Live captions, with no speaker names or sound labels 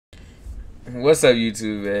What's up,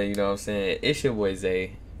 YouTube, man? You know what I'm saying? It's your boy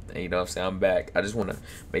Zay. And you know what I'm saying? I'm back. I just want to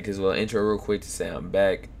make this little intro real quick to say I'm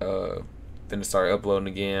back. Finna start uploading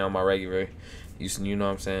again on my regular. You know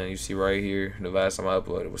what I'm saying? You see right here, the last time I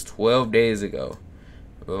uploaded was 12 days ago.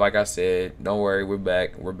 But like I said, don't worry, we're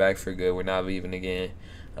back. We're back for good. We're not leaving again.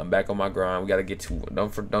 I'm back on my grind. We gotta get to.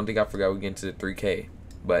 Don't think I forgot we're getting to the 3K.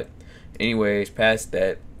 But anyways, past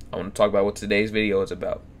that, I want to talk about what today's video is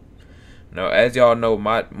about. Now, as y'all know,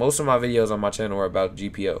 most of my videos on my channel are about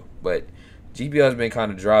GPO, but GPO has been kind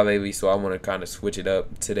of dry lately, so I want to kind of switch it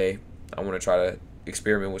up today. I want to try to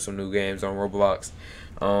experiment with some new games on Roblox.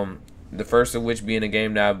 The first of which being a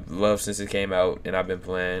game that I've loved since it came out and I've been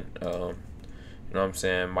playing. You know what I'm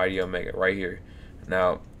saying? Mighty Omega right here.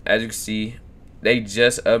 Now, as you can see, they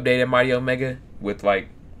just updated Mighty Omega with like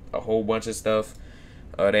a whole bunch of stuff.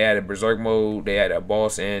 They added Berserk mode, they added a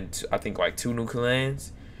boss, and I think like 2 new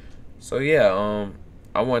clans. So yeah,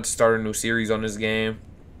 I want to start a new series on this game.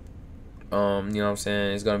 You know what I'm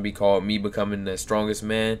saying? It's gonna be called Me Becoming the Strongest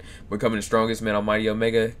Man. Becoming the Strongest Man on Mighty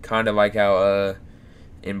Omega. Kinda like how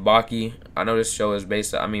in Baki. I know this show is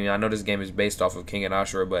based I know this game is based off of King and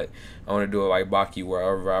Ashura, but I wanna do it like Baki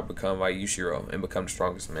wherever I become like Yushiro and become the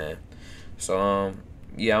strongest man. So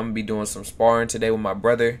yeah, I'm gonna be doing some sparring today with my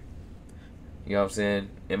brother. You know what I'm saying?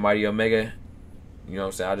 In Mighty Omega. You know what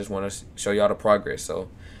I'm saying? I just wanna show y'all the progress. So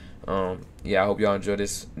yeah, I hope y'all enjoy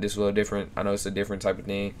this a little different. I know it's a different type of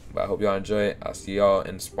thing, but I hope y'all enjoy it. I'll see y'all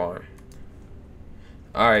in the sparring.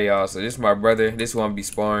 Alright, y'all, so this is my brother. This one be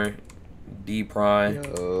sparring. D Prime.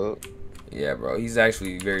 Yo. Yeah, bro, he's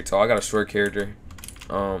actually very tall. I got a short character.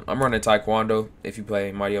 I'm running Taekwondo if you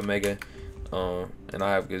play Mighty Omega. And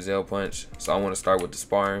I have Gazelle Punch. So I want to start with the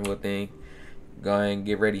sparring little thing. Go ahead and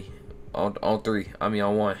get ready. On three.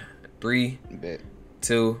 On one. 3, Bet.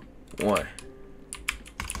 2, 1.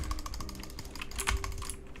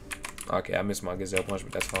 Okay, I missed my Gazelle Punch,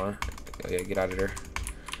 but that's fine. Oh, yeah, get out of there.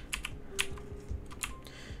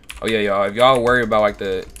 Oh, yeah, y'all. If y'all worry about, like,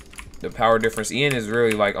 the power difference, Ian is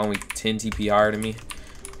really, like, only 10 TP higher than me.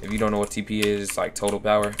 If you don't know what TP is, it's, like, total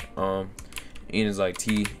power. Ian is, like,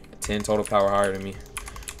 10 total power higher than me.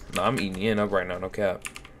 No, I'm eating Ian up right now, no cap.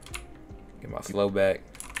 Get my flow back.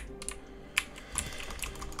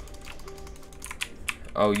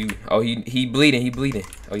 Oh, he bleeding, he bleeding.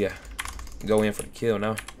 Oh, yeah. Go in for the kill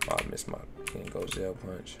now. Oh, I missed my Gazelle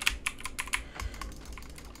Punch.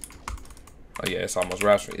 Oh yeah, it's almost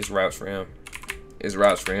routes for him. It's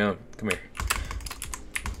routes for him. Come here.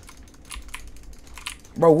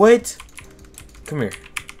 Bro, what? Come here.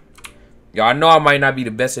 Y'all, I know I might not be the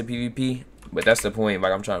best at PvP, but that's the point.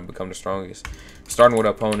 Like, I'm trying to become the strongest. Starting with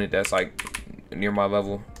an opponent that's like near my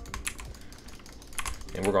level.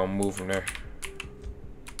 And we're gonna move from there.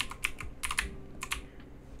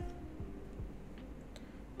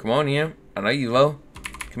 Come on, Ian. I know you low.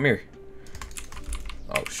 Come here.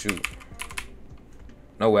 Oh shoot.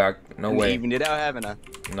 No way. No way. Evened it out, haven't I?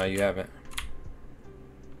 No, you haven't.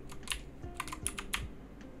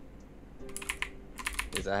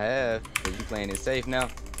 Yes, I have. Cause you playing it safe now.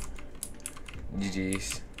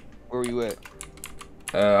 GG's. Where were you at?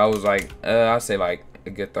 I was like, I'd say like a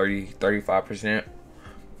good 35%.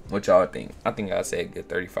 What y'all think? I think I'd say a good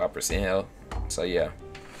 35% health. So yeah.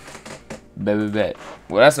 Bet.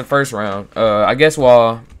 Well, that's the first round. I guess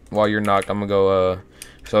while you're knocked, I'm gonna go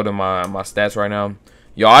show them my stats right now.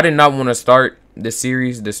 Y'all, I did not want to start this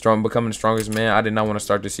series, becoming the strongest man. I did not want to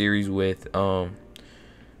start the series with 0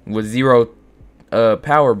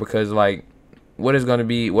 power, because like, what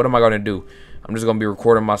am I gonna do? I'm just gonna be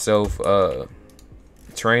recording myself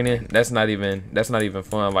training. That's not even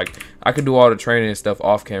fun. Like, I could do all the training and stuff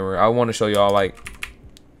off camera. I want to show y'all like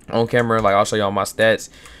on camera. Like, I'll show y'all my stats.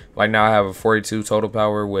 Like, now I have a 42 total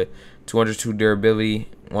power with 202 durability,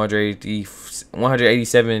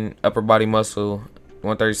 187 upper body muscle,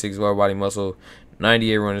 136 lower body muscle,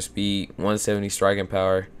 98 running speed, 170 striking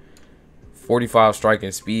power, 45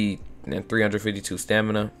 striking speed, and 352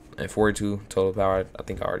 stamina, and 42 total power. I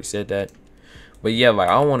think I already said that. But yeah, like,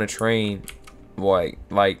 I don't want to train like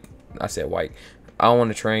I said white. I don't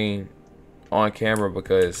want to train on camera,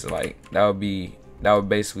 because like that would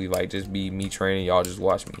basically like just be me training, y'all just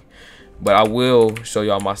watch me. But I will show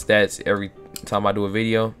y'all my stats every time I do a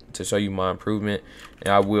video to show you my improvement,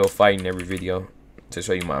 and I will fight in every video to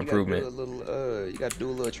show you my improvement. You gotta do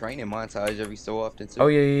a little training montage every so often too. Oh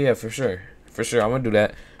yeah, for sure. I'm gonna do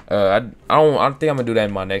that. I think I'm gonna do that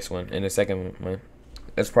in my next one, in the second one.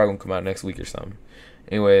 That's probably gonna come out next week or something.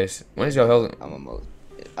 Anyways, when is your health?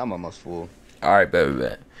 I'm almost full. All right,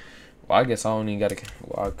 bet. Well, I guess I don't even gotta.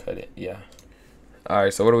 Well, I'll cut it. Yeah. All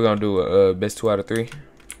right. So what are we gonna do? Best 2 out of 3.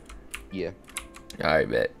 Yeah. All right,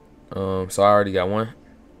 bet. So I already got one.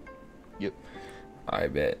 Yep. I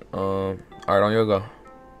bet. All right, on your go.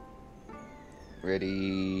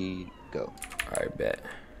 Ready, go. I bet.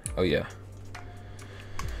 Oh yeah.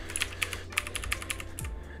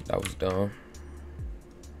 That was dumb.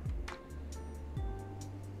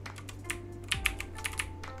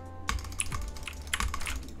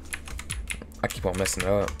 I keep on messing it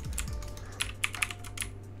up.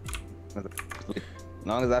 As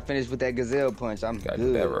long as I finish with that gazelle punch, I'm Gotta good.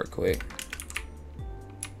 do that real quick.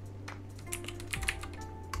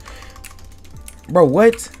 Bro,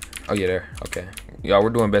 what? Oh yeah, there. Okay. Y'all, we're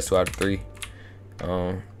doing best 2 out of 3.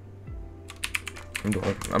 I'm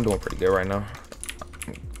doing pretty good right now.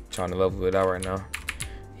 I'm trying to level it out right now.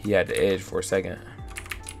 He had the edge for a second.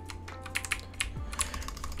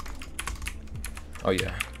 Oh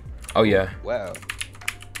yeah. Oh yeah. Wow.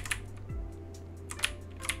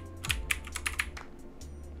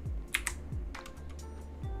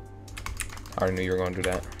 I already knew you were gonna do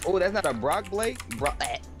that. Oh, that's not a Block break.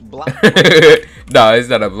 No, it's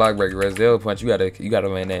not a block breaker. Gazelle punch. You gotta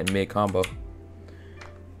land that in mid combo.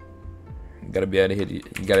 You gotta be able to hit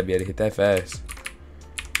it. You gotta be able to hit that fast.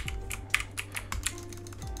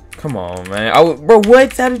 Come on, man. Bro,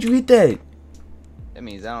 what? How did you hit that? That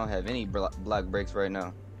means I don't have any block breaks right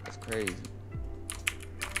now. That's crazy.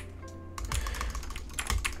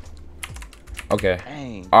 Okay.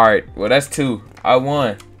 Dang. All right. Well, that's 2. I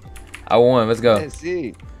won. Let's go. Let's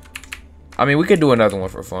see. I mean, we could do another one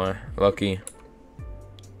for fun. Low key.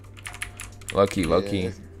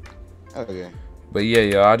 Okay. But yeah,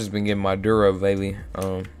 y'all, I just been getting my dura up lately.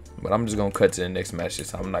 But I'm just gonna cut to the next match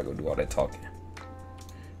this time. I'm not gonna do all that talking.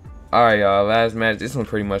 All right, y'all. Last match. This one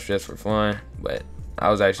pretty much just for fun, but I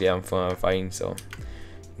was actually having fun fighting. So, you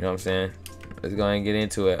know what I'm saying? Let's go ahead and get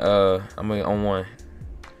into it. I'm gonna on 1.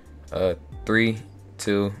 3,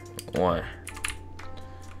 2, 1.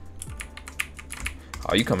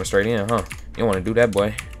 Oh, you coming straight in, huh? You don't want to do that, boy.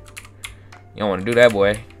 You don't want to do that,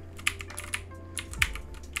 boy.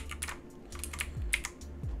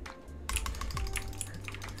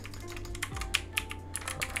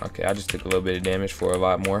 Okay, I just took a little bit of damage for a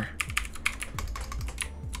lot more.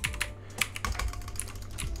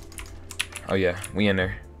 Oh yeah, we in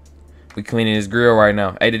there. We cleaning his grill right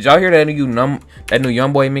now. Hey, did y'all hear that new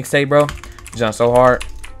Young Boy mixtape, bro? John so hard.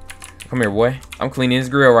 Come here, boy. I'm cleaning his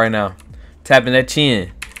grill right now. Tapping that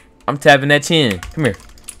chin. I'm tapping that chin. Come here.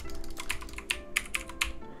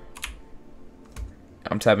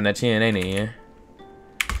 I'm tapping that chin, ain't it, yeah?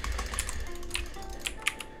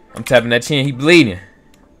 I'm tapping that chin. He bleeding.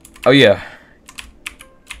 Oh, yeah.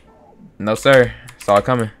 No, sir. Saw it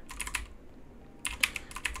coming.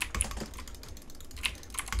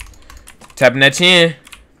 Tapping that chin.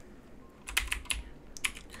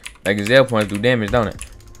 That gazelle punch do damage, don't it?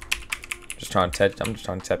 I'm just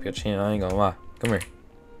trying to tap your chin. I ain't gonna lie. Come here.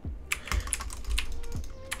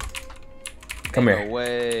 Come here. No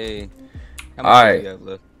way. How All much right. do you have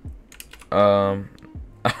left?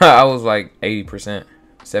 I was like 80%,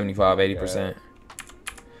 75, 80%.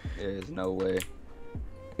 There's no way.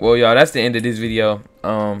 Well, y'all, that's the end of this video.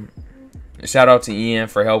 Shout out to Ian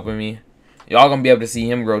for helping me. Y'all gonna be able to see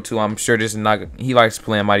him grow too. I'm sure this is not. He likes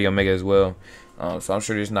playing Mighty Omega as well. So I'm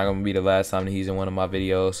sure this is not gonna be the last time that he's in one of my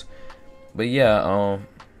videos. But yeah,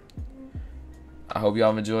 I hope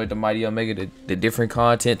y'all enjoyed the Mighty Omega, the different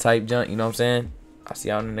content type junk. You know what I'm saying? I'll see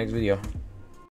y'all in the next video.